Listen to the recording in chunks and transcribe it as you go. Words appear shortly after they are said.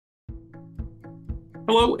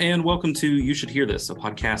Hello, and welcome to You Should Hear This, a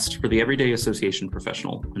podcast for the everyday association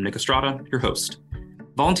professional. I'm Nick Estrada, your host.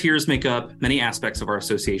 Volunteers make up many aspects of our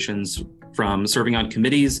associations, from serving on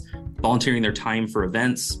committees, volunteering their time for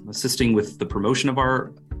events, assisting with the promotion of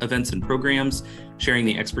our events and programs, sharing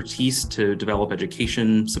the expertise to develop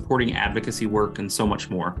education, supporting advocacy work, and so much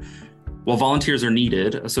more. While volunteers are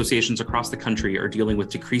needed, associations across the country are dealing with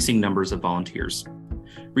decreasing numbers of volunteers.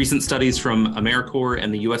 Recent studies from AmeriCorps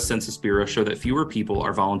and the U.S. Census Bureau show that fewer people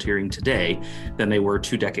are volunteering today than they were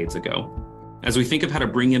 2 decades ago. As we think of how to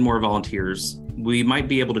bring in more volunteers, we might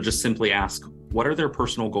be able to just simply ask, what are their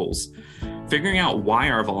personal goals? Figuring out why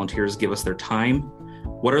our volunteers give us their time,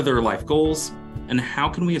 what are their life goals, and how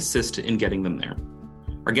can we assist in getting them there?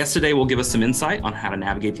 Our guest today will give us some insight on how to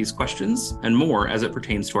navigate these questions and more as it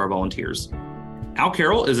pertains to our volunteers. Al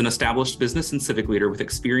Carroll is an established business and civic leader with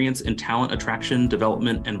experience in talent attraction,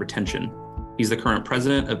 development, and retention. He's the current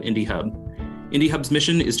president of IndyHub. IndyHub's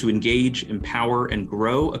mission is to engage, empower, and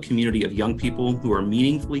grow a community of young people who are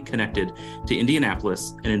meaningfully connected to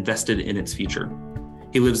Indianapolis and invested in its future.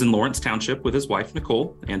 He lives in Lawrence Township with his wife,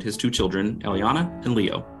 Nicole, and his 2 children, Eliana and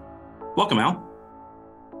Leo. Welcome, Al.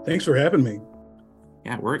 Thanks for having me.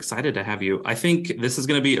 Yeah, we're excited to have you. I think this is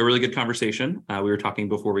going to be a really good conversation. We were talking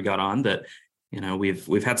before we got on that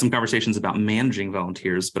we've had some conversations about managing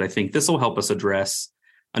volunteers, but I think this will help us address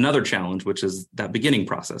another challenge, which is that beginning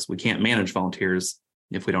process. We can't manage volunteers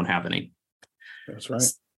if we don't have any. That's right.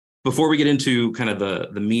 Before we get into kind of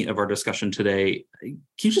the meat of our discussion today, can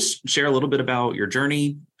you just share a little bit about your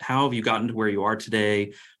journey? How have you gotten to where you are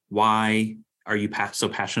today? Why are you so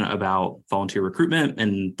passionate about volunteer recruitment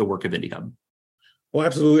and the work of IndyHub? Well,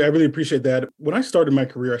 absolutely. I really appreciate that. When I started my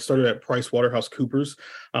career, I started at PricewaterhouseCoopers,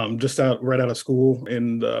 just right out of school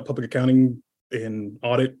in the public accounting and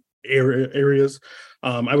audit areas.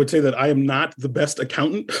 I would say that I am not the best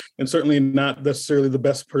accountant and certainly not necessarily the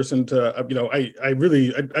best person to,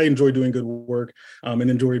 I enjoy doing good work and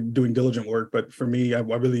enjoy doing diligent work. But for me, I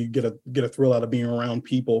really get a thrill out of being around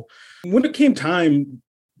people. When it came time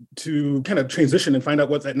to kind of transition and find out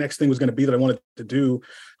what that next thing was going to be that I wanted to do,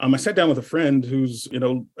 I sat down with a friend who's, has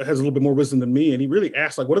a little bit more wisdom than me. And he really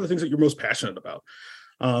asked, what are the things that you're most passionate about?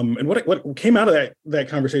 And what came out of that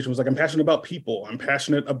conversation was I'm passionate about people. I'm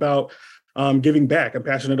passionate about giving back. I'm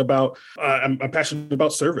passionate about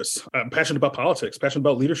service. I'm passionate about politics, passionate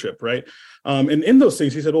about leadership, right? And in those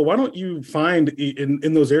things, he said, well, why don't you find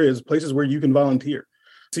in those areas places where you can volunteer?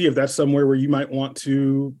 See if that's somewhere where you might want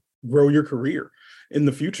to grow your career in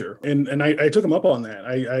the future. And I took him up on that.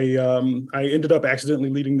 I ended up accidentally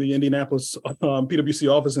leading the Indianapolis PwC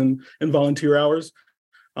office in volunteer hours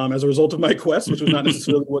as a result of my quest, which was not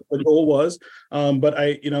necessarily what the goal was. But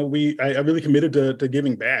I really committed to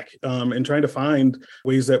giving back and trying to find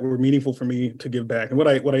ways that were meaningful for me to give back. And what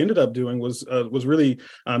I ended up doing was really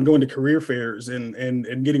going to career fairs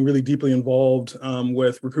and getting really deeply involved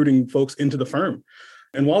with recruiting folks into the firm.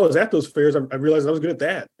 And while I was at those fairs, I realized I was good at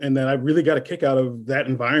that. And then I really got a kick out of that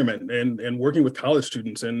environment and working with college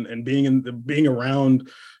students and being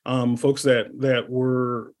around folks that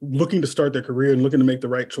were looking to start their career and looking to make the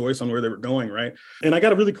right choice on where they were going, right? And I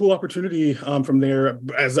got a really cool opportunity from there,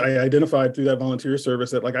 as I identified through that volunteer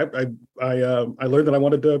service, that I learned that I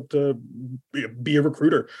wanted to be a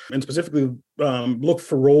recruiter and specifically look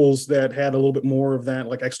for roles that had a little bit more of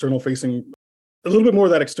that external facing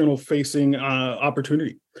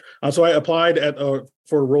opportunity. So I applied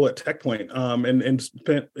for a role at TechPoint and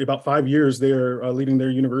spent about 5 years there leading their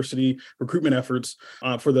university recruitment efforts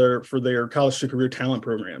for their college to career talent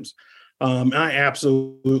programs. I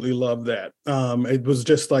absolutely loved that. It was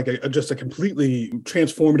just a completely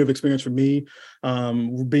transformative experience for me,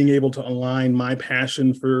 being able to align my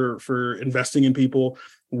passion for investing in people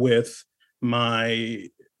with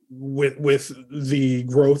the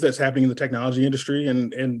growth that's happening in the technology industry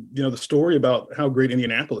and the story about how great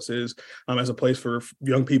Indianapolis is as a place for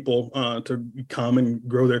young people to come and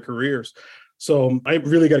grow their careers. So I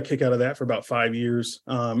really got a kick out of that for about 5 years.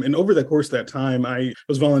 And over the course of that time, I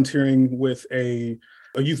was volunteering with a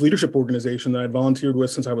youth leadership organization that I'd volunteered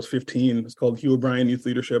with since I was 15. It's called Hugh O'Brien Youth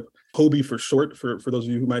Leadership, HOBY for short, for those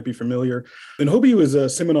of you who might be familiar. And HOBY was a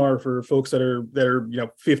seminar for folks that are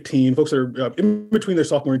 15, folks that are in between their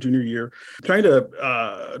sophomore and junior year, trying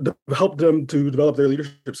to help them to develop their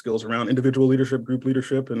leadership skills around individual leadership, group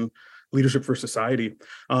leadership, and leadership for society.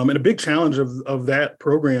 And a big challenge of that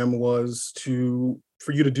program was to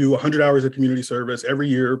for you to do 100 hours of community service every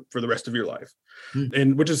year for the rest of your life. Mm.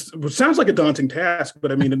 And which sounds like a daunting task,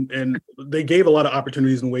 but I mean, and they gave a lot of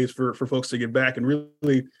opportunities and ways for folks to give back. And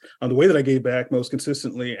really, the way that I gave back most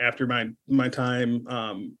consistently after my time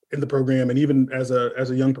in the program, and even as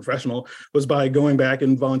a young professional, was by going back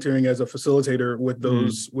and volunteering as a facilitator with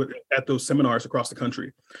those at those seminars across the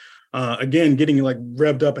country. Again, getting like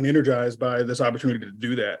revved up and energized by this opportunity to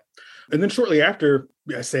do that. And then shortly after,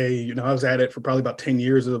 I was at it for probably about 10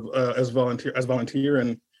 years as volunteer,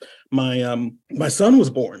 and my son was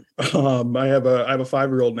born. I have a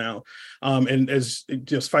 5-year-old now, and as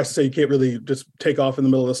just suffice to say, you can't really just take off in the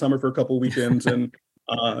middle of the summer for a couple of weekends and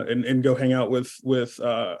go hang out with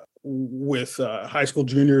high school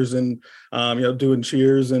juniors and doing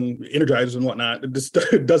cheers and energizers and whatnot. It just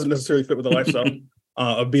doesn't necessarily fit with the lifestyle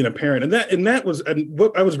of being a parent. And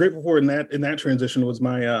what I was grateful for in that transition was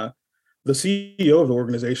the CEO of the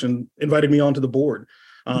organization invited me onto the board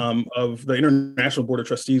of the International Board of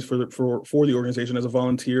Trustees for the organization as a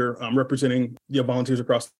volunteer, representing volunteers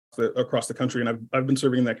across the country, and I've been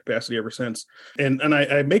serving in that capacity ever since. And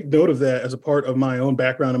I make note of that as a part of my own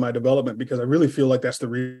background and my development, because I really feel like that's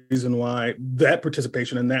the reason why that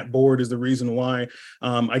participation in that board is the reason why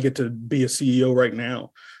I get to be a CEO right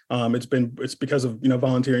now. It's because of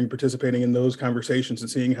volunteering, participating in those conversations, and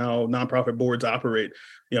seeing how nonprofit boards operate.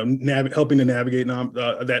 Helping to navigate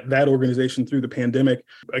that organization through the pandemic.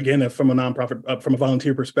 Again, from a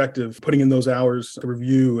volunteer perspective, putting in those hours to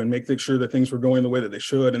review and make sure that things were going the way that they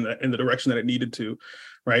should and in the direction that it needed to.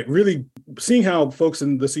 Right, really seeing how folks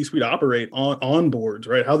in the C-suite operate on boards,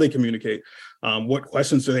 right? How they communicate, what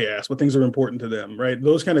questions do they ask, what things are important to them, right?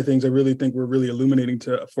 Those kind of things I really think were really illuminating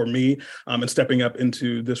for me, and stepping up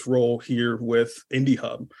into this role here with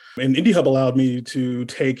IndyHub. And IndyHub allowed me to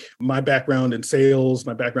take my background in sales,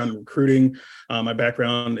 my background in recruiting, my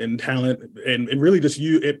background in talent, and really just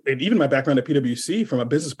and even my background at PwC from a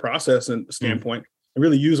business process and standpoint. I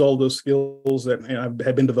really use all those skills that I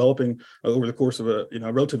had been developing over the course of a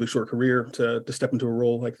relatively short career to step into a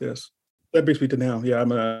role like this. That brings me to now. Yeah, I'm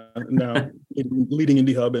now leading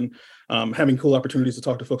IndyHub and having cool opportunities to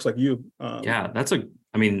talk to folks like you.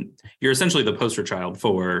 You're essentially the poster child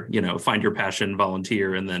for, find your passion,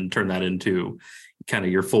 volunteer, and then turn that into kind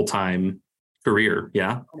of your full-time career.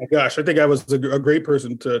 Yeah. Oh my gosh, I think I was a great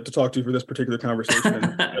person to talk to for this particular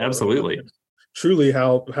conversation. Absolutely. Truly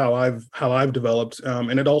how I've developed.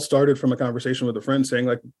 And it all started from a conversation with a friend saying,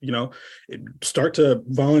 like, start to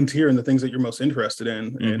volunteer in the things that you're most interested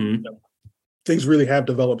in. Mm-hmm. And things really have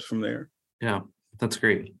developed from there. Yeah, that's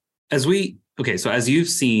great. As you've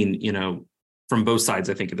seen, from both sides,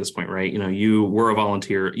 I think at this point, right? You were a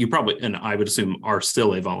volunteer, you probably, and I would assume are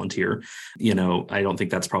still a volunteer. I don't think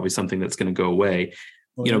that's probably something that's going to go away.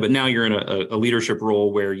 But now you're in a leadership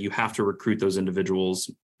role where you have to recruit those individuals.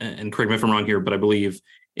 And correct me if I'm wrong here, but I believe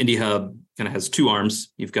IndyHub kind of has two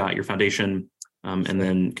arms. You've got your foundation, and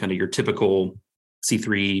then kind of your typical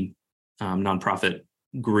C3 nonprofit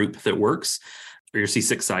group that works, or your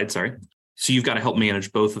C6 side, sorry. So you've got to help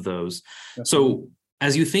manage both of those. Definitely. So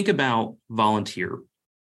as you think about volunteer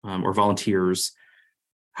or volunteers,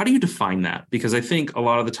 how do you define that? Because I think a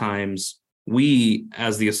lot of the times we,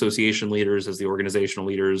 as the association leaders, as the organizational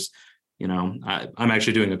leaders, I'm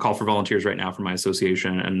actually doing a call for volunteers right now for my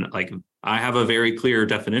association. And I have a very clear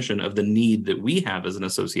definition of the need that we have as an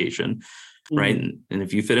association, mm-hmm. right? And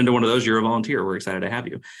if you fit into one of those, you're a volunteer. We're excited to have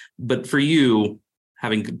you. But for you,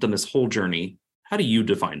 having done this whole journey, how do you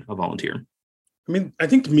define a volunteer? I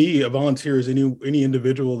think to me, a volunteer is any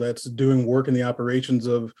individual that's doing work in the operations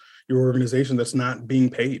of your organization that's not being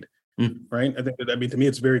paid, mm-hmm. right? I think to me,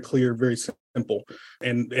 it's very clear, very simple.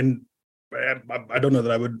 And I don't know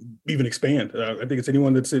that I would even expand. I think it's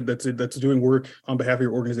anyone that's doing work on behalf of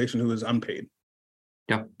your organization who is unpaid.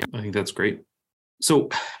 Yeah, I think that's great. So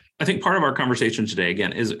I think part of our conversation today,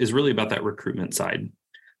 again, is really about that recruitment side.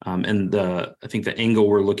 And I think the angle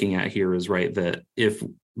we're looking at here is right, that if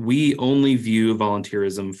we only view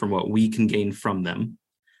volunteerism from what we can gain from them,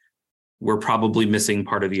 we're probably missing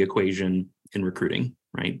part of the equation in recruiting,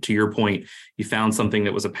 right? To your point, you found something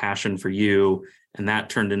that was a passion for you, and that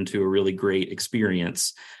turned into a really great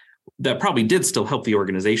experience that probably did still help the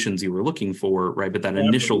organizations you were looking for, right? But that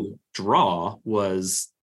initial draw was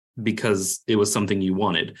because it was something you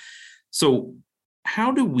wanted. So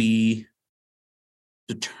how do we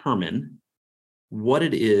determine what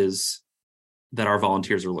it is that our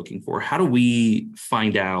volunteers are looking for? How do we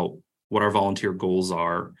find out what our volunteer goals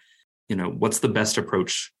are? What's the best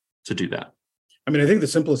approach to do that? I think the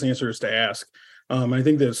simplest answer is to ask. I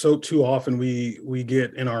think that so too often we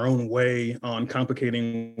get in our own way on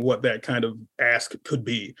complicating what that kind of ask could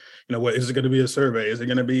be. What is it going to be? A survey? Is it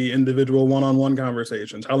going to be individual one-on-one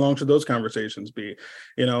conversations? How long should those conversations be?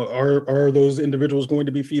 Are those individuals going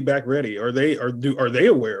to be feedback ready? Are they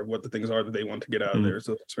aware of what the things are that they want to get out of their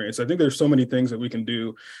experience? I think there's so many things that we can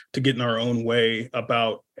do to get in our own way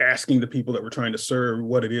about asking the people that we're trying to serve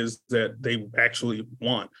what it is that they actually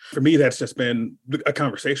want. For me, that's just been a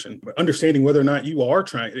conversation, understanding whether or not you are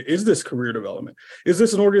trying. Is this career development? Is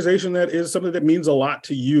this an organization that is something that means a lot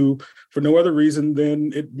to you for no other reason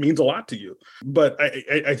than it means a lot to you? But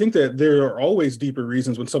I think that there are always deeper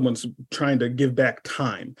reasons when someone's trying to give back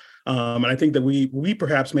time. And I think that we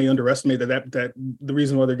perhaps may underestimate that the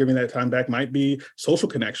reason why they're giving that time back might be social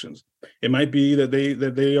connections. It might be that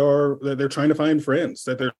they're trying to find friends,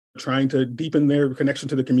 that they're trying to deepen their connection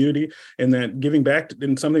to the community, and that giving back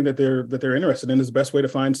in something that they're interested in is the best way to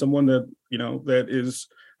find someone that that is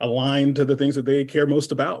aligned to the things that they care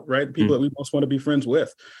most about, right? The people that we most want to be friends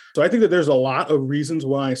with. So I think that there's a lot of reasons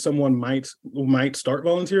why someone might start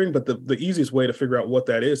volunteering, but the easiest way to figure out what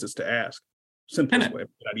that is to ask. Simplest way,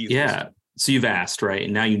 not easiest. Yeah. So you've asked, right?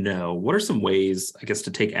 And now what are some ways, I guess,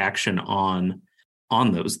 to take action on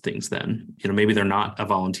those things then? Maybe they're not a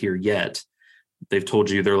volunteer yet. They've told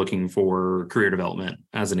you they're looking for career development,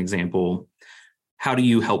 as an example. How do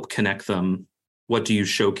you help connect them? What do you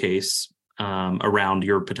showcase around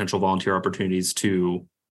your potential volunteer opportunities to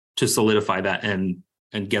solidify that and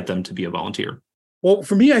get them to be a volunteer? Well,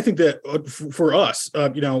 for me, I think that for us,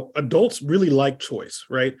 adults really like choice,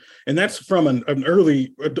 right? And that's from an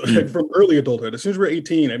early, from early adulthood. As soon as we're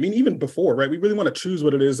 18, I mean, even before, right? We really want to choose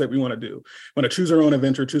what it is that we want to do. We want to choose our own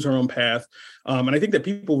adventure, choose our own path. And I think that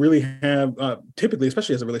people really have, typically,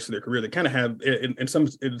 especially as it relates to their career, they kind of have, in some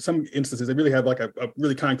instances, they really have like a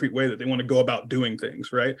really concrete way that they want to go about doing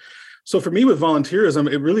things, right? So for me with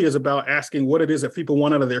volunteerism, it really is about asking what it is that people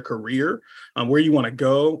want out of their career, where you want to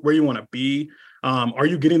go, where you want to be. Are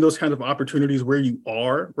you getting those kinds of opportunities where you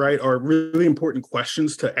are, right? Are really important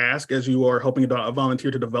questions to ask as you are helping a volunteer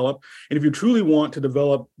to develop. And if you truly want to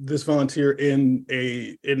develop this volunteer in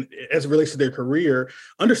as it relates to their career,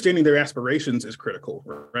 understanding their aspirations is critical,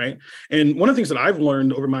 right? And one of the things that I've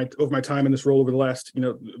learned over my time in this role over the last,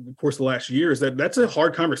 course of the last year is that that's a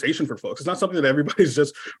hard conversation for folks. It's not something that everybody's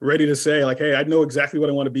just ready to say like, hey, I know exactly what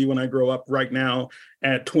I want to be when I grow up right now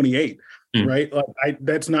at 28. Right, like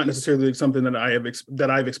that's not necessarily something that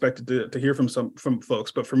I've expected to hear from folks.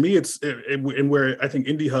 But for me, it's and where I think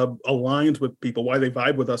Indie Hub aligns with people, why they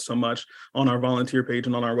vibe with us so much on our volunteer page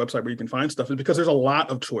and on our website where you can find stuff, is because there's a lot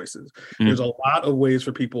of choices. There's a lot of ways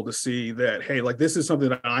for people to see that, hey, like this is something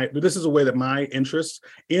that this is a way that my interests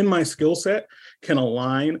in my skill set can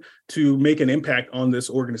align to make an impact on this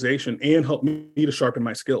organization and help me to sharpen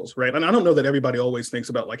my skills, right? And I don't know that everybody always thinks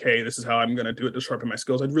about like, hey, this is how I'm going to do it to sharpen my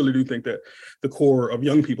skills. I really do think that the core of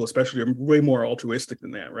young people, especially, are way more altruistic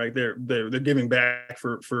than that, right? They're giving back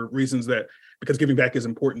for reasons because giving back is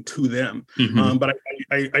important to them. But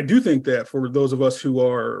I do think that for those of us who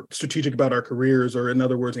are strategic about our careers, or in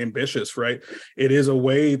other words, ambitious, right? It is a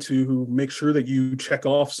way to make sure that you check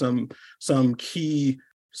off some key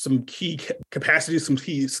capacities, some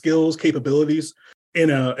key skills, capabilities in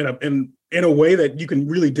a way that you can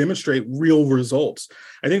really demonstrate real results.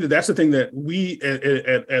 I think that that's the thing that we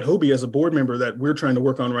at Hobie, as a board member, that we're trying to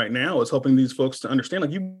work on right now, is helping these folks to understand,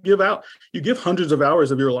 like, you give hundreds of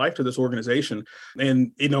hours of your life to this organization.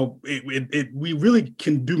 And, we really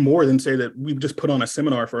can do more than say that we just put on a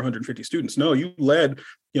seminar for 150 students. No, you led,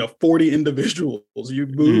 40 individuals. You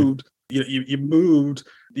moved, you moved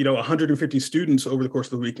 150 students over the course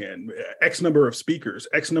of the weekend, X number of speakers,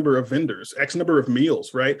 X number of vendors, X number of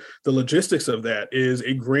meals, right? The logistics of that is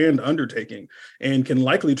a grand undertaking and can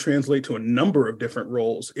likely translate to a number of different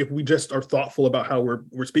roles if we just are thoughtful about how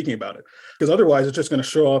we're speaking about it. Because otherwise, it's just going to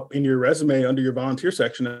show up in your resume under your volunteer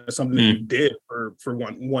section as something that you did for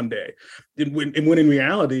one day. And when in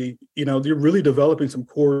reality, you're really developing some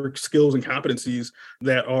core skills and competencies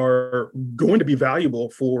that are going to be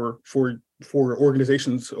valuable for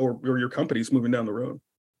organizations or your companies moving down the road.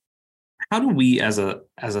 How do we, as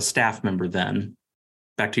a staff member, then,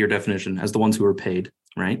 back to your definition, as the ones who are paid,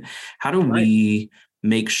 right? How do we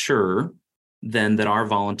make sure then that our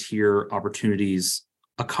volunteer opportunities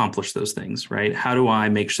accomplish those things, right? How do I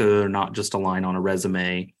make sure they're not just a line on a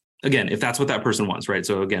resume? Again, if that's what that person wants, right?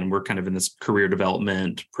 So again, we're kind of in this career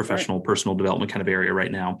development, professional, personal development kind of area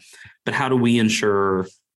right now. But how do we ensure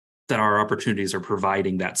that our opportunities are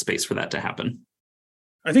providing that space for that to happen?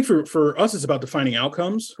 I think for us, it's about defining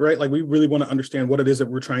outcomes, right? Like we really want to understand what it is that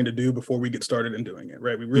we're trying to do before we get started in doing it,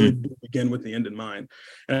 right? We really do begin with the end in mind.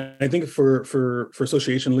 And I think for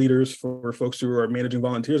association leaders, for folks who are managing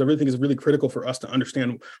volunteers, I really think it's really critical for us to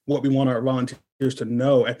understand what we want our volunteers to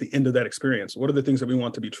know at the end of that experience. What are the things that we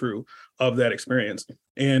want to be true of that experience?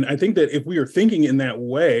 And I think that if we are thinking in that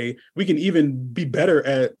way, we can even be better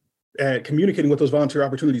at communicating what those volunteer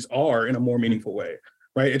opportunities are in a more meaningful way.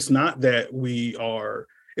 Right. It's not that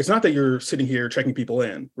you're sitting here checking people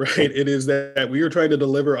in, right? It is that we are trying to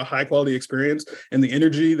deliver a high quality experience, and the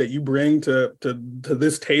energy that you bring to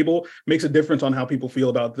this table makes a difference on how people feel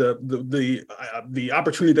about the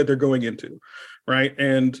opportunity that they're going into. Right.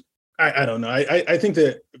 And I don't know. I think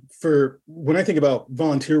that when I think about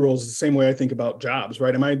volunteer roles, it's the same way I think about jobs,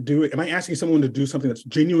 right? Am I asking someone to do something that's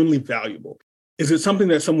genuinely valuable? Is it something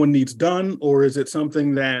that someone needs done, or is it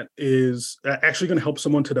something that is actually going to help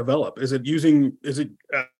someone to develop? Is it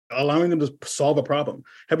allowing them to solve a problem?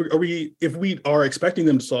 If we are expecting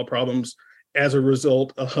them to solve problems as a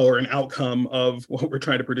result of, or an outcome of what we're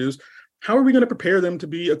trying to produce, how are we going to prepare them to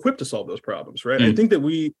be equipped to solve those problems, right? I think that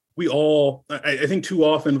I think too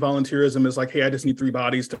often volunteerism is like, hey, I just need 3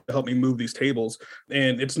 bodies to help me move these tables.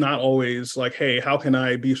 And it's not always like, hey, how can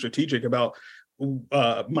I be strategic about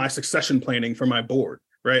my succession planning for my board,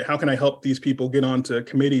 right? How can I help these people get onto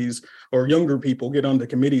committees, or younger people get onto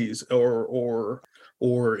committees, or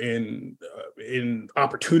in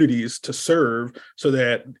opportunities to serve, so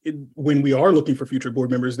that when we are looking for future board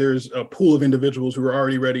members, there's a pool of individuals who are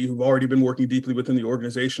already ready, who've already been working deeply within the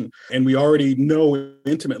organization, and we already know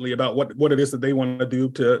intimately about what it is that they want to do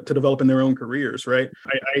to develop in their own careers, right?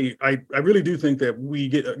 I really do think that we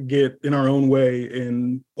get in our own way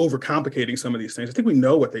in overcomplicating some of these things. I think we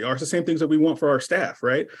know what they are. It's the same things that we want for our staff,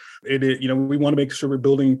 right? We want to make sure we're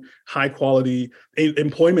building high quality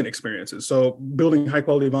employment experiences. So building high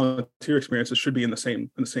quality volunteer experiences should be in the same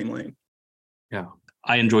lane. Yeah.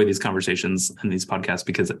 I enjoy these conversations and these podcasts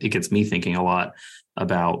because it gets me thinking a lot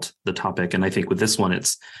about the topic. And I think with this one,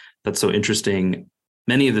 that's so interesting.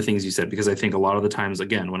 Many of the things you said, because I think a lot of the times,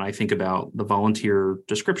 again, when I think about the volunteer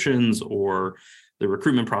descriptions or the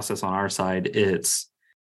recruitment process on our side, it's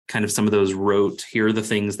kind of some of those rote, here are the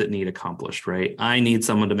things that need accomplished, right? I need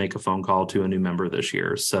someone to make a phone call to a new member this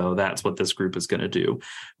year. So that's what this group is going to do.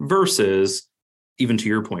 Versus, even to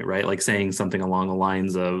your point, right? Like saying something along the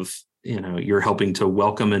lines of, you're helping to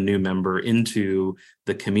welcome a new member into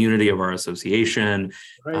the community of our association,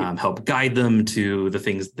 right. Help guide them to the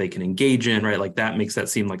things they can engage in, right? Like that makes that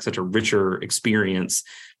seem like such a richer experience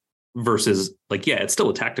versus like, yeah, it's still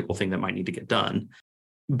a tactical thing that might need to get done.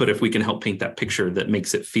 But if we can help paint that picture that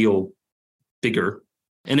makes it feel bigger,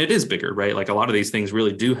 and it is bigger, right? Like a lot of these things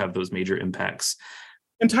really do have those major impacts.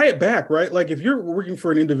 And tie it back, right? Like if you're working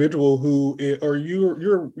for an individual the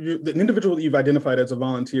individual that you've identified as a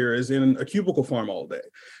volunteer is in a cubicle farm all day,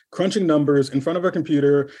 crunching numbers in front of a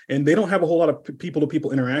computer, and they don't have a whole lot of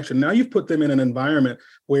people-to-people interaction. Now you've put them in an environment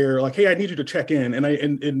where like, hey, I need you to check in.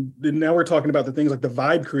 And now we're talking about the things like the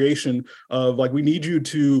vibe creation of like, we need you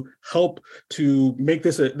to help to make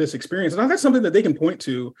this experience. And that's something that they can point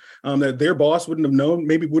to that their boss wouldn't have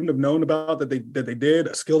known about, that they did,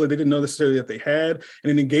 a skill that they didn't know necessarily that they had,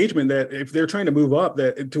 and an engagement that if they're trying to move up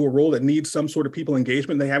to a role that needs some sort of people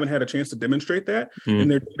engagement, they haven't had a chance to demonstrate that in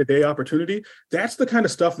their day-to-day opportunity. That's the kind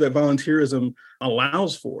of stuff that volunteerism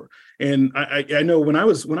allows for. And I know when I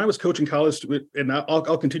was coaching college, and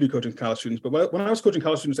I'll continue coaching college students, but when I was coaching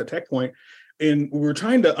college students at Tech Point, and we were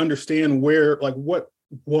trying to understand where, like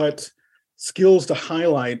what skills to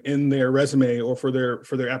highlight in their resume or for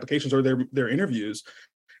their applications or their interviews.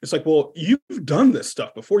 It's like, well, you've done this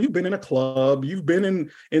stuff before. You've been in a club, you've been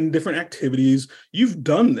in different activities, you've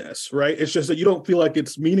done this, right? It's just that you don't feel like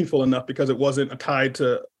it's meaningful enough because it wasn't tied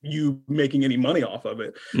to you making any money off of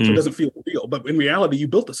it. So it doesn't feel real. But in reality, you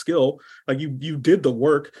built a skill, like you did the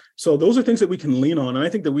work. So those are things that we can lean on. And I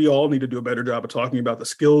think that we all need to do a better job of talking about the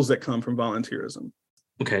skills that come from volunteerism.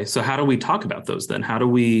 Okay, so how do we talk about those then? How do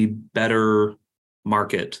we better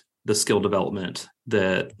market the skill development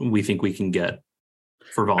that we think we can get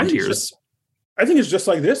for volunteers? I think it's just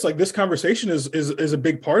like this. Like this conversation is a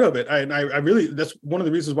big part of it. I really, that's one of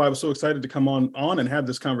the reasons why I was so excited to come on and have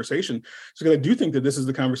this conversation. So because I do think that this is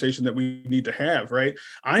the conversation that we need to have, right?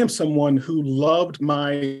 I am someone who loved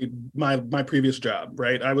my previous job,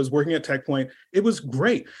 right? I was working at Tech Point. It was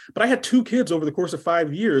great, but I had 2 kids over the course of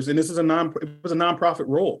 5 years, and it was a nonprofit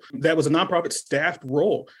role. That was a nonprofit staffed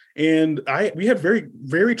role. And we had very,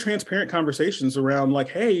 very transparent conversations around like,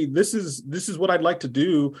 hey, this is what I'd like to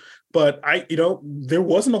do. But there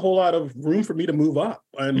wasn't a whole lot of room for me to move up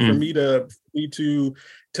and for me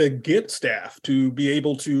to get staff to be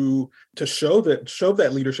able to show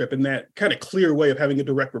that leadership in that kind of clear way of having a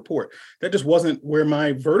direct report. That just wasn't where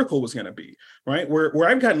my vertical was going to be, right? Where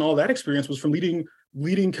I've gotten all that experience was from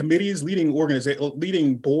leading committees,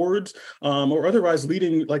 leading boards, or otherwise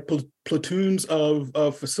leading like platoons of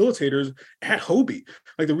facilitators at Hobie.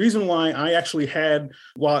 Like the reason why I actually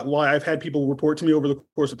why I've had people report to me over the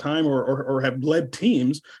course of time or have led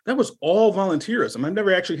teams, that was all volunteerism. I've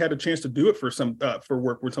never actually had a chance to do it for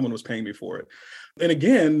work where someone was paying me for it. And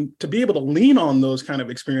again, to be able to lean on those kind of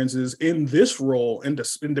experiences in this role and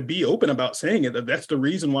to be open about saying it, that's the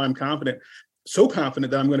reason why I'm so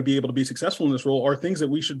confident that I'm going to be able to be successful in this role, are things that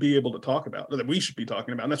we should be able to talk about, or that we should be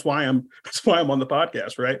talking about. And that's why I'm on the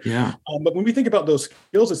podcast, right? Yeah. But when we think about those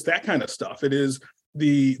skills, it's that kind of stuff. It is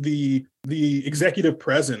the executive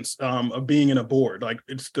presence of being in a board. Like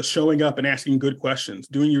it's the showing up and asking good questions,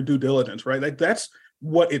 doing your due diligence, right? Like that's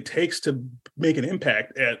what it takes to make an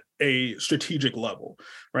impact at a strategic level,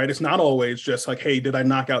 right? It's not always just like, hey, did I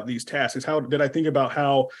knock out these tasks? It's how did I think about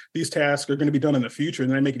how these tasks are going to be done in the future,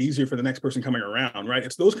 and then I make it easier for the next person coming around, right?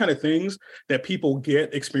 It's those kind of things that people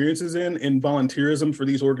get experiences in volunteerism for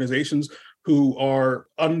these organizations who are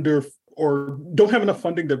under or don't have enough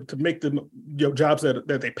funding to make the jobs that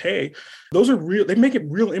they pay. Those are real, they make a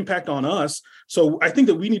real impact on us. So I think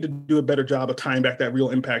that we need to do a better job of tying back that real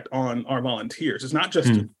impact on our volunteers. It's not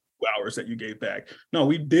just 2 hours that you gave back. No,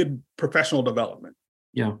 we did professional development.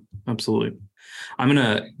 Yeah, absolutely. I'm going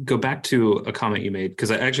to go back to a comment you made,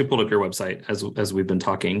 because I actually pulled up your website as we've been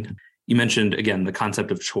talking. You mentioned, again, the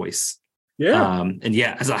concept of choice. Yeah. And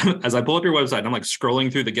yeah, as I pull up your website, I'm like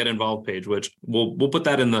scrolling through the Get Involved page, which we'll put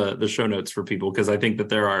that in the show notes for people, because I think that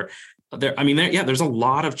there's a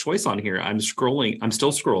lot of choice on here. I'm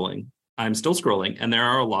still scrolling, and there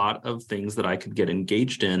are a lot of things that I could get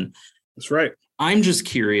engaged in. That's right. I'm just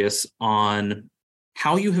curious on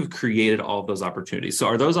how you have created all of those opportunities. So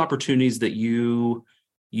are those opportunities that you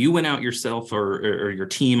went out yourself or your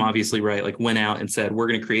team, obviously, right? Like went out and said, we're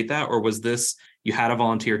going to create that? Or was this, you had a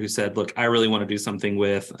volunteer who said, look, I really want to do something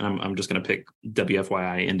with, and I'm just going to pick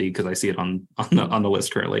WFYI Indy because I see it on the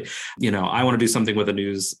list currently. I want to do something with a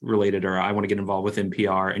news related, or I want to get involved with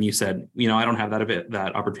NPR. And you said, I don't have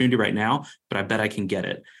that opportunity right now, but I bet I can get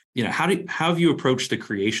it. How have you approached the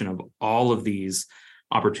creation of all of these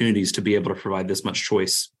opportunities to be able to provide this much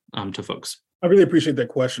choice to folks? I really appreciate that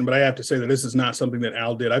question, but I have to say that this is not something that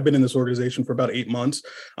Al did. I've been in this organization for about 8 months,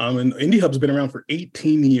 and IndieHub's been around for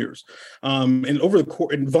 18 years. And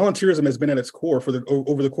volunteerism has been at its core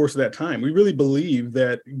over the course of that time. We really believe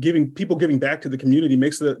that giving back to the community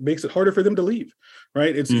makes it harder for them to leave,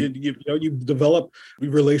 right? You develop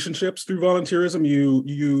relationships through volunteerism.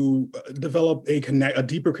 You develop a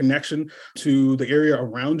deeper connection to the area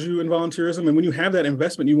around you in volunteerism, and when you have that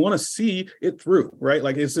investment, you want to see it through, right?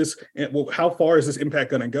 Like, how far is this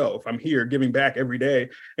impact going to go? If I'm here giving back every day,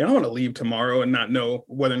 and I want to leave tomorrow and not know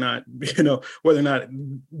whether or not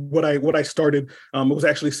what I started was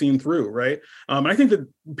actually seen through, right? I think that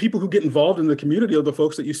people who get involved in the community are the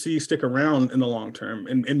folks that you see stick around in the long term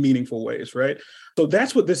in meaningful ways, right? So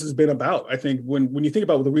that's what this has been about. I think when you think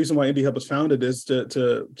about the reason why IndieHub was founded is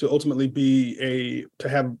to ultimately be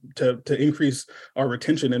to increase our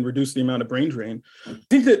retention and reduce the amount of brain drain. I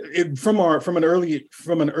think that from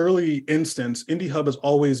an early instance, IndieHub has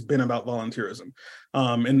always been about volunteerism.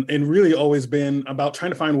 And really always been about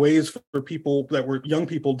trying to find ways for people that were young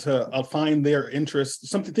people to find their interests,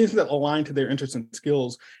 things that align to their interests and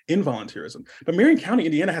skills in volunteerism. But Marion County,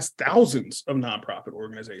 Indiana has thousands of nonprofit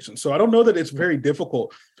organizations. So I don't know that it's very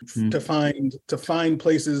difficult to find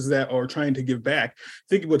places that are trying to give back. I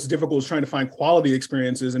think what's difficult is trying to find quality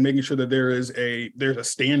experiences and making sure that there's a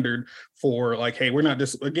standard for, like, hey, we're not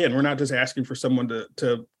just asking for someone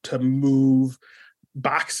to move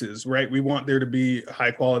boxes, right? We want there to be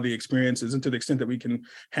high quality experiences, and to the extent that we can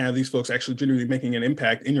have these folks actually genuinely making an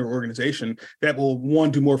impact in your organization, that will, one,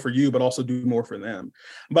 do more for you, but also do more for them.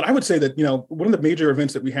 But I would say that, one of the major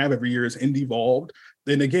events that we have every year is IndieVolved.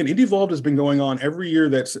 And again, IndieVolved has been going on every year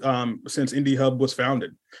that's since IndieHub was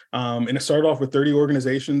founded. And it started off with 30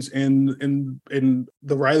 organizations in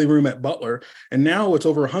the Riley Room at Butler. And now it's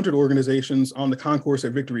over 100 organizations on the concourse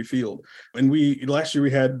at Victory Field. And last year we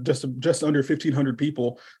had just under 1,500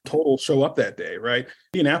 people total show up that day, right?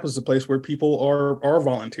 Indianapolis is a place where people are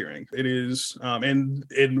volunteering. It is, and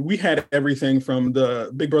we had everything from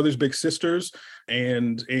the Big Brothers Big Sisters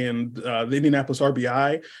and the Indianapolis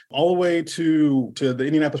RBI, all the way to the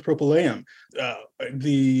Indianapolis Propylaeum,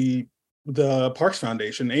 the Parks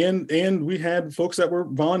Foundation, and we had folks that were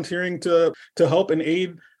volunteering to help and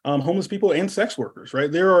aid homeless people and sex workers,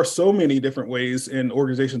 right? There are so many different ways in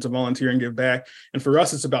organizations to volunteer and give back. And for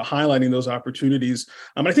us, it's about highlighting those opportunities.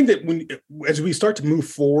 I think that as we start to move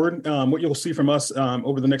forward, what you'll see from us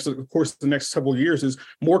over the next several years is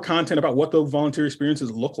more content about what those volunteer experiences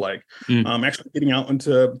look like. Actually getting out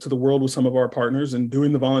into the world with some of our partners and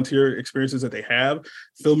doing the volunteer experiences that they have,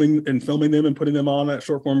 filming them and putting them on that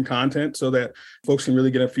short form content so that folks can really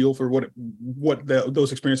get a feel for what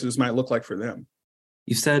those experiences might look like for them.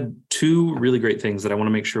 You said two really great things that I want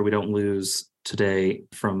to make sure we don't lose today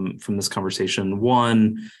from this conversation.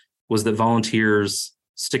 One was that volunteers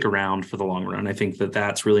stick around for the long run. I think that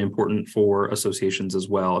that's really important for associations as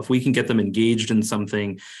well. If we can get them engaged in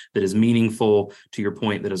something that is meaningful, to your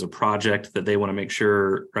point, that is a project that they want to make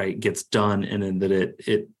sure, right, gets done, and then that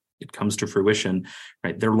it comes to fruition,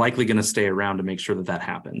 right, they're likely going to stay around to make sure that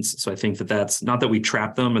happens. So I think that that's not that we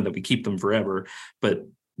trap them and that we keep them forever, but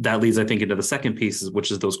that leads, I think, into the second piece, which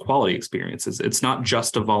is those quality experiences. It's not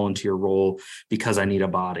just a volunteer role because I need a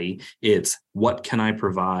body. It's what can I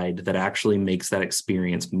provide that actually makes that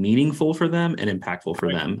experience meaningful for them and impactful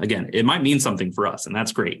for them. Again, it might mean something for us, and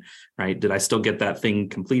that's great, right? Did I still get that thing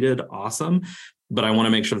completed? Awesome. But I want to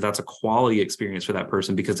make sure that that's a quality experience for that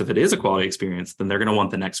person, because if it is a quality experience, then they're going to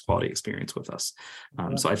want the next quality experience with us.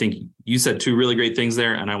 So I think you said two really great things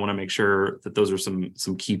there, and I want to make sure that those are some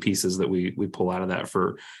key pieces that we pull out of that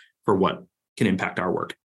for what can impact our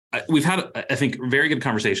work. We've had, I think, very good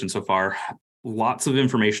conversation so far. Lots of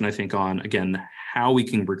information, I think, on, again, how we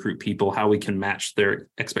can recruit people, how we can match their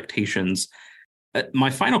expectations. My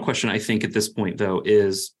final question, I think, at this point, though,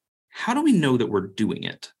 is how do we know that we're doing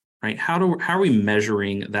it? Right? How are we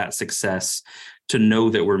measuring that success to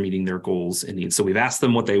know that we're meeting their goals and needs? So we've asked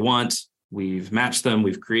them what they want, we've matched them,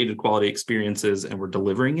 we've created quality experiences, and we're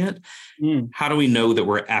delivering it. How do we know that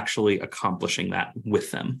we're actually accomplishing that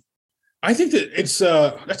with them? I think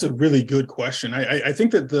that that's a really good question. I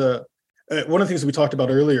think that one of the things that we talked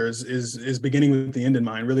about earlier is beginning with the end in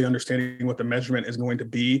mind, really understanding what the measurement is going to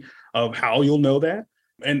be of how you'll know that.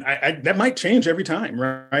 And that might change every time,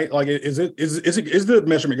 right? Like, is the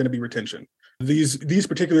measurement going to be retention? These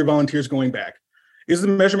particular volunteers going back? Is the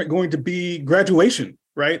measurement going to be graduation,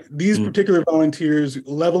 right? These particular volunteers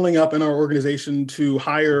leveling up in our organization to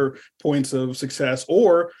higher points of success,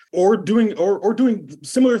 or doing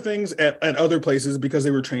similar things at other places because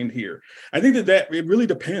they were trained here. I think that it really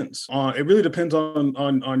depends on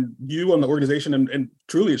you, on the organization, and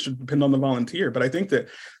truly it should depend on the volunteer. But I think that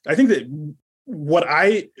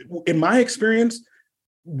in my experience,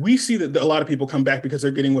 we see that a lot of people come back because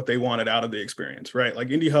they're getting what they wanted out of the experience, right? Like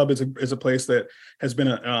Indie Hub is a place that has been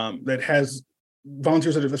that has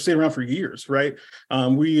volunteers that have stayed around for years, right?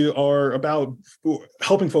 We are about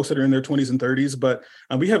helping folks that are in their 20s and 30s, but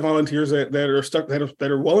we have volunteers that are stuck,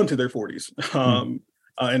 that are well into their 40s.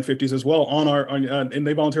 And 50s as well and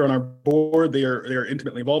they volunteer on our board. They are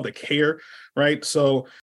intimately involved. They care, right? So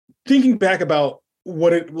thinking back about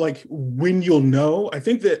when you'll know, I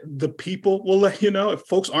think that the people will let you know. If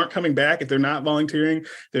folks aren't coming back, if they're not volunteering,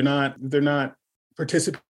 they're not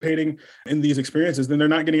participating in these experiences, then they're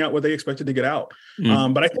not getting out what they expected to get out.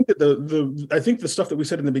 But I think that I think the stuff that we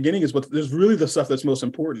said in the beginning is there's really the stuff that's most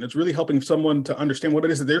important. It's really helping someone to understand what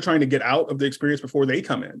it is that they're trying to get out of the experience before they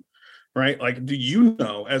come in. Right? Like, do you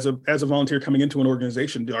know, as a volunteer coming into an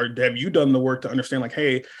organization, have you done the work to understand, like,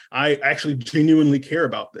 hey, I actually genuinely care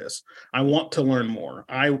about this. I want to learn more.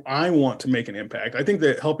 I want to make an impact. I think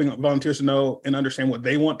that helping volunteers to know and understand what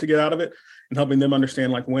they want to get out of it, and helping them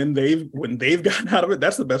understand, like, when they've gotten out of it,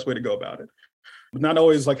 that's the best way to go about it. But not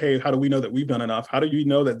always like, hey, how do we know that we've done enough? How do you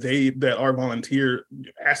know that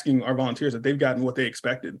asking our volunteers that they've gotten what they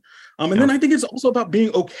expected? And then I think it's also about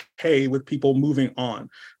being okay with people moving on,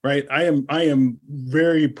 right? I am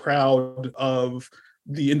very proud of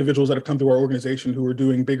the individuals that have come through our organization who are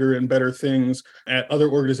doing bigger and better things at other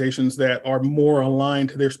organizations that are more aligned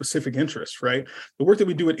to their specific interests, right? The work that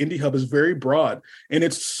we do at Indie Hub is very broad, and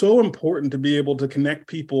it's so important to be able to connect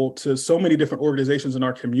people to so many different organizations in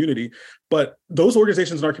our community. But those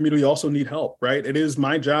organizations in our community also need help, right? It is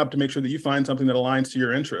my job to make sure that you find something that aligns to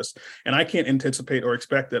your interests. And I can't anticipate or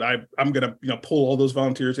expect that I'm going to pull all those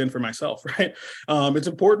volunteers in for myself, right? It's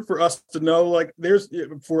important for us to know, like,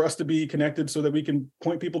 for us to be connected so that we can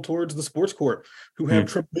point people towards the sports court, who have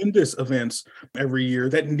tremendous events every year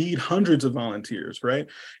that need hundreds of volunteers, right?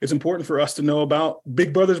 It's important for us to know about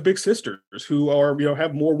Big Brothers Big Sisters, who are,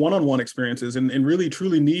 have more one-on-one experiences and really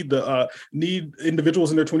truly need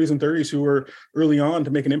individuals in their 20s and 30s who sure early on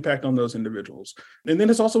to make an impact on those individuals. And then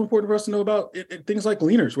it's also important for us to know about things like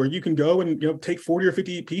leaners, where you can go and take 40 or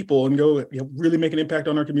 50 people and go really make an impact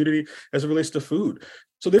on our community as it relates to food.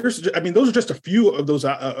 So those are just a few of those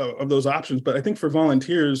options. But I think for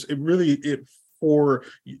volunteers,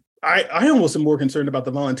 I almost am more concerned about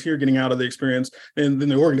the volunteer getting out of the experience than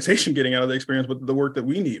the organization getting out of the experience with the work that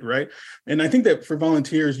we need, right? And I think that for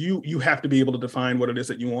volunteers, you have to be able to define what it is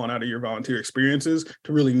that you want out of your volunteer experiences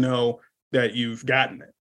to really know that you've gotten it.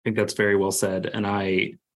 I think that's very well said. And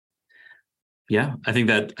I think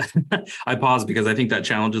that I pause because I think that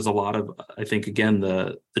challenges a lot of, I think, again,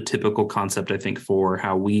 the typical concept, I think, for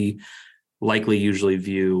how we likely usually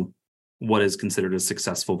view what is considered a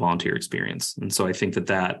successful volunteer experience. And so I think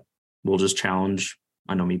that will just challenge,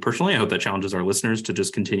 I know me personally, I hope that challenges our listeners to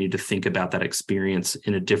just continue to think about that experience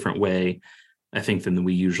in a different way, I think, than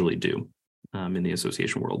we usually do in the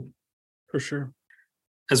association world. For sure.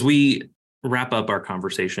 As we wrap up our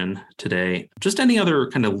conversation today, just any other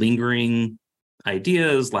kind of lingering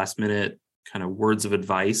ideas, last minute kind of words of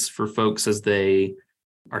advice for folks as they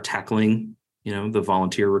are tackling, the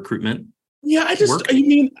volunteer recruitment? Yeah,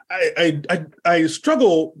 I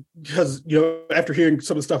struggle because, after hearing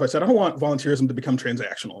some of the stuff I said, I don't want volunteerism to become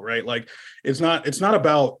transactional, right? Like it's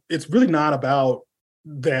really not about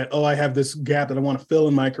that, I have this gap that I want to fill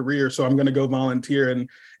in my career, so I'm going to go volunteer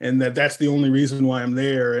and that's the only reason why I'm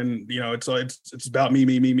there. And, it's about me.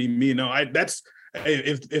 No,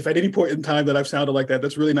 if at any point in time that I've sounded like that,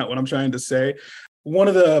 that's really not what I'm trying to say. One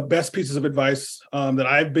of the best pieces of advice that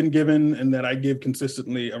I've been given and that I give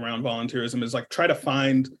consistently around volunteerism is try to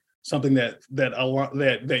find something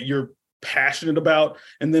that you're passionate about,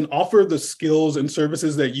 and then offer the skills and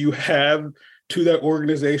services that you have to that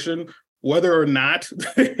organization, whether or not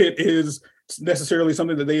it is necessarily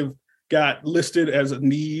something that they've got listed as a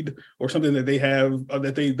need or something that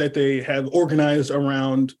they have organized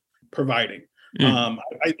around providing.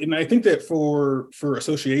 I think that for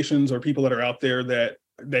associations or people that are out there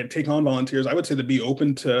that take on volunteers, I would say to be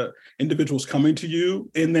open to individuals coming to you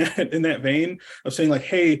in that vein of saying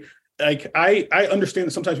hey, I understand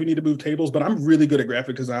that sometimes we need to move tables, but I'm really good at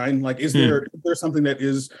graphic design. Is there something that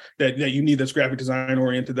you need that's graphic design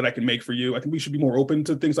oriented that I can make for you? I think we should be more open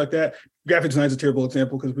to things like that. Graphic design is a terrible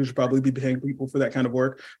example because we should probably be paying people for that kind of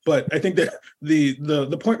work. But I think that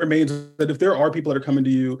the point remains that if there are people that are coming to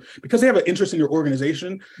you because they have an interest in your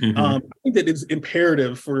organization, I think that it's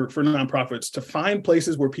imperative for nonprofits to find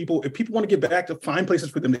places where if people want to give back, to find places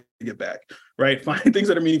for them to give back, right? Find things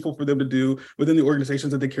that are meaningful for them to do within the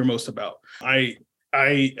organizations that they care most about.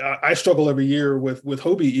 I struggle every year with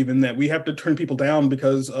Hobie, even that we have to turn people down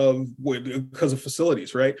because of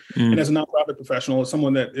facilities, right? And as a nonprofit professional, as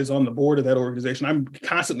someone that is on the board of that organization, I'm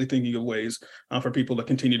constantly thinking of ways for people to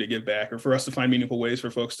continue to give back, or for us to find meaningful ways for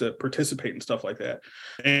folks to participate and stuff like that.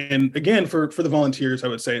 And again, for the volunteers, I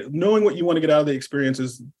would say knowing what you want to get out of the experience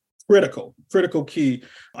is critical key.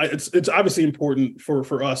 It's obviously important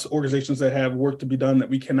for us, organizations that have work to be done that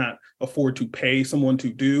we cannot afford to pay someone to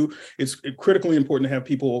do. It's critically important to have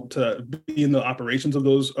people to be in the operations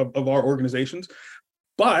of our organizations.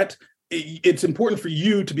 But it's important for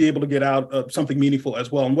you to be able to get out something meaningful as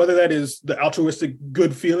well. And whether that is the altruistic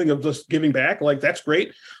good feeling of just giving back, that's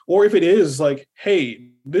great. Or if it is hey,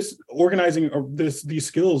 this organizing or these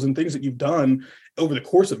skills and things that you've done over the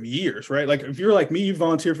course of years, right? If you're like me, you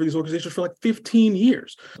volunteered for these organizations for 15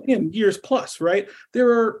 years, and years plus, right?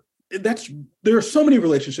 There are so many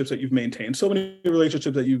relationships that you've maintained, so many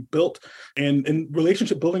relationships that you've built, and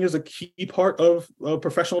relationship building is a key part of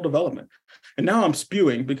professional development. And now I'm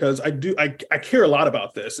spewing because I care a lot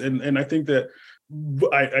about this, and I think that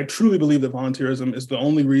I truly believe that volunteerism is the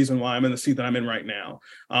only reason why I'm in the seat that I'm in right now.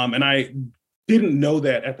 And I didn't know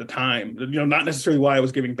that at the time, not necessarily why I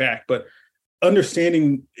was giving back, but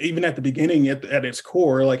understanding even at the beginning at its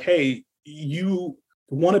core, hey, you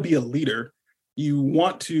want to be a leader. You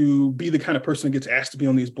want to be the kind of person that gets asked to be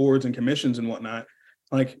on these boards and commissions and whatnot.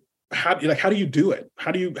 How do you do it?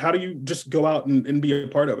 How do you just go out and be a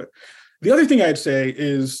part of it? The other thing I'd say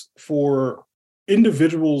is for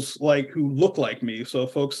individuals who look like me, so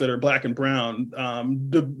folks that are Black and brown,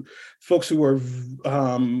 the folks who are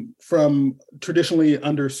from traditionally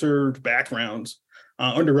underserved backgrounds,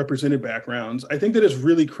 underrepresented backgrounds, I think that it's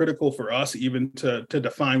really critical for us even to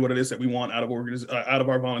define what it is that we want out of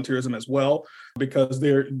our volunteerism as well, because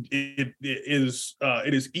it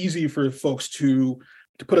is easy for folks to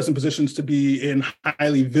put us in positions to be in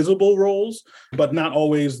highly visible roles, but not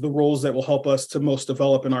always the roles that will help us to most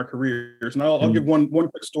develop in our careers. And I'll give one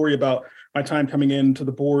quick story about my time coming into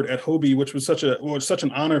the board at Hobie, which was such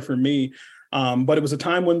an honor for me. But it was a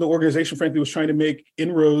time when the organization, frankly, was trying to make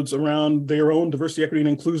inroads around their own diversity, equity, and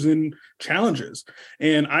inclusion challenges.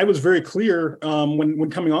 And I was very clear when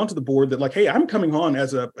coming onto the board that, like, hey, I'm coming on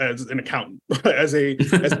as an accountant, as an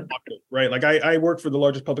auditor, right? Like I work for the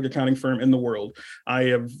largest public accounting firm in the world.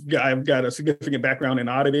 I've got a significant background in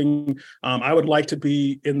auditing. I would like to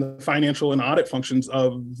be in the financial and audit functions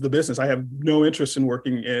of the business. I have no interest in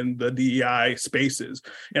working in the DEI spaces.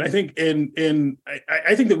 And I think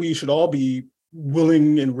I think that we should all be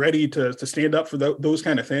willing and ready to stand up for those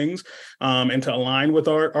kind of things and to align with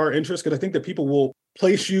our interests, because I think that people will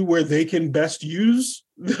place you where they can best use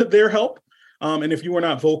their help. And if you are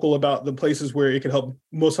not vocal about the places where it can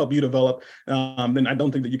most help you develop, then I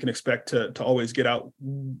don't think that you can expect to always get out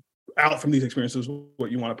from these experiences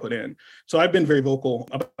what you want to put in. So I've been very vocal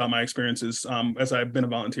about my experiences as I've been a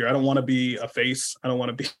volunteer. I don't want to be a face. I don't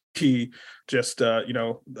want to be just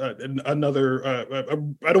another.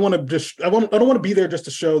 I don't want to be there just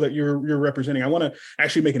to show that you're representing. I want to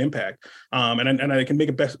actually make an impact, and I can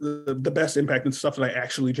make the best impact in stuff that I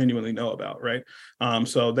actually genuinely know about. Right.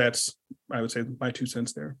 So that's, I would say, my 2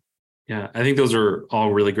 cents there. Yeah, I think those are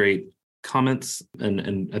all really great comments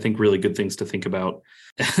and I think really good things to think about.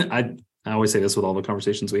 I always say this with all the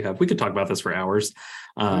conversations we have. We could talk about this for hours.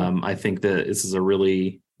 I think that this is a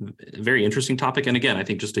really very interesting topic. And again, I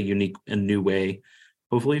think just a unique and new way,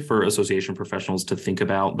 hopefully, for association professionals to think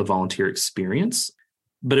about the volunteer experience.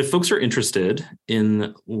 But if folks are interested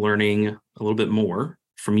in learning a little bit more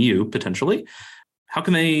from you, potentially, how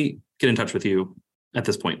can they get in touch with you at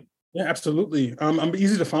this point? Yeah, absolutely. I'm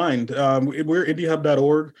easy to find. We're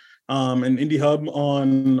indiehub.org. And IndieHub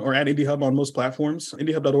at IndieHub on most platforms.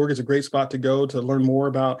 IndieHub.org is a great spot to go to learn more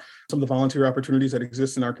about some of the volunteer opportunities that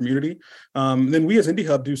exist in our community. Then we as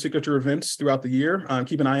IndieHub do signature events throughout the year.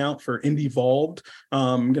 Keep an eye out for IndieVolved.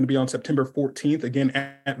 Going to be on September 14th, again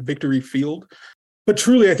at Victory Field. But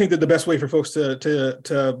truly, I think that the best way for folks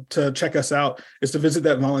to check us out is to visit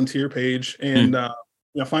that volunteer page and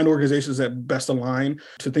find organizations that best align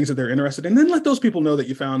to things that they're interested in, and then let those people know that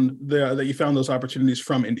you found those opportunities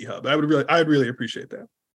from IndieHub. I'd really appreciate that.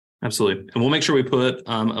 Absolutely. And we'll make sure we put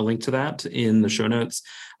a link to that in the show notes.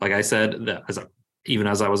 Like I said, that even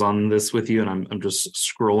as I was on this with you and I'm just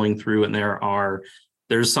scrolling through, and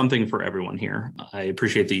there's something for everyone here. I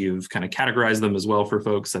appreciate that you've kind of categorized them as well for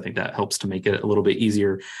folks. I think that helps to make it a little bit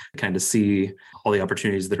easier to kind of see all the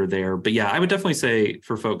opportunities that are there. But yeah, I would definitely say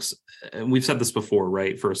for folks, and we've said this before,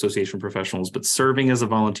 right, for association professionals, but serving as a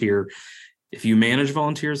volunteer, if you manage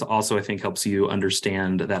volunteers, also I think helps you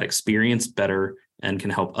understand that experience better and can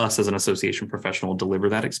help us as an association professional deliver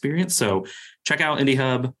that experience. So check out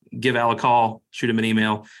IndieHub, give Al a call, shoot him an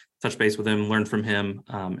email, touch base with him, learn from him,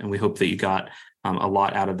 and we hope that you got a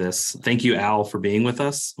lot out of this. Thank you, Al, for being with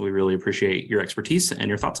us. We really appreciate your expertise and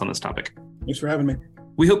your thoughts on this topic. Thanks for having me.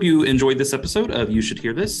 We hope you enjoyed this episode of You Should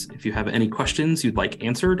Hear This. If you have any questions you'd like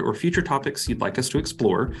answered or future topics you'd like us to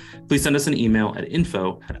explore, please send us an email at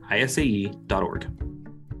info@isae.org.